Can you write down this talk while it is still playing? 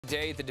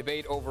Today, the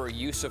debate over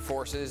use of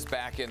force is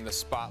back in the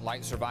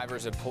spotlight.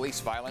 Survivors of police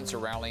violence are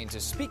rallying to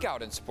speak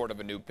out in support of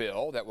a new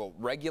bill that will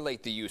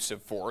regulate the use of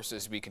force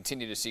as we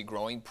continue to see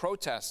growing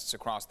protests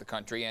across the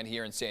country and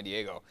here in San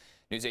Diego.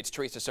 News 8's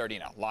Teresa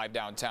Sardina live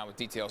downtown with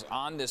details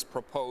on this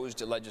proposed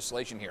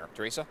legislation here.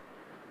 Teresa?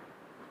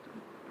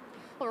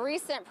 Well,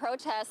 recent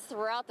protests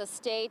throughout the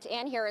state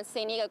and here in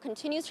San Diego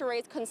continues to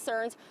raise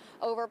concerns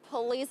over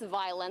police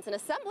violence. And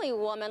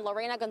Assemblywoman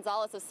Lorena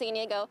Gonzalez of San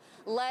Diego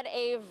led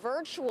a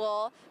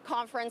virtual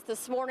conference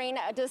this morning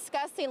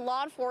discussing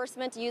law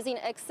enforcement using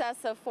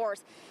excessive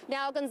force.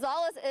 Now,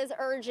 Gonzalez is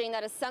urging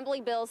that Assembly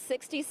Bill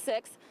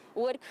 66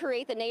 would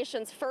create the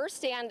nation's first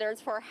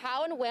standards for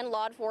how and when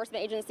law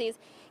enforcement agencies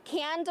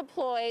can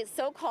deploy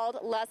so-called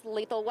less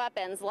lethal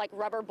weapons like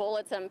rubber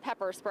bullets and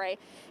pepper spray.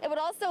 It would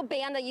also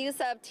ban the use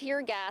of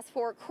tear gas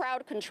for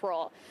crowd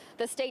control.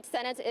 The state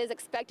Senate is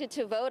expected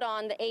to vote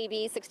on the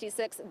AB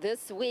 66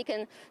 this week,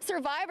 and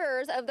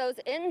survivors of those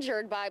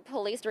injured by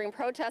police during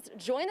protests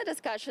joined the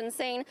discussion,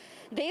 saying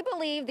they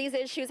believe these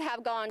issues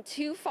have gone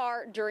too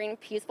far during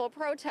peaceful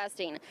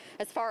protesting,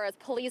 as far as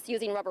police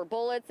using rubber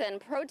bullets and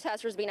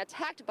protesters being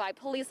attacked by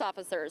police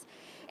officers.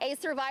 A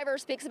survivor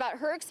speaks about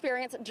her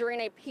experience during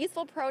a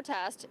peaceful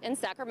protest in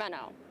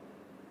Sacramento.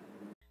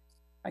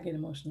 I get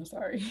emotional,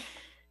 sorry.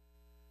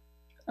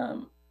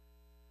 On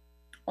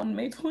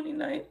May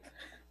 29th,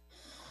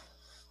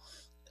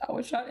 I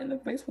was shot in the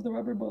face with a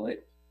rubber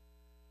bullet.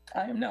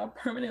 I am now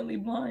permanently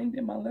blind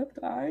in my left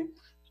eye.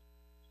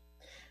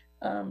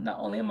 Not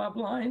only am I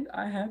blind,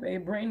 I have a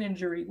brain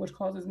injury, which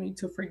causes me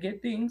to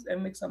forget things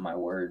and mix up my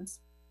words.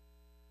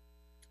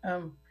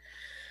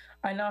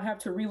 I now have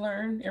to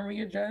relearn and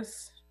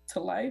readjust to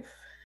life.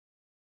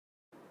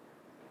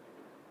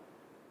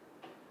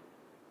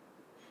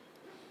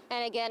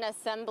 And again,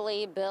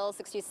 Assembly Bill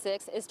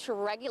 66 is to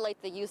regulate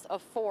the use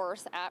of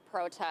force at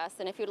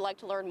protests. And if you'd like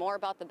to learn more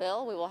about the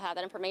bill, we will have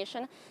that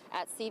information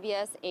at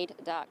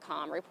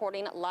CBS8.com.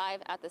 Reporting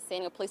live at the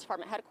San Diego Police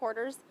Department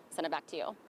headquarters, send it back to you.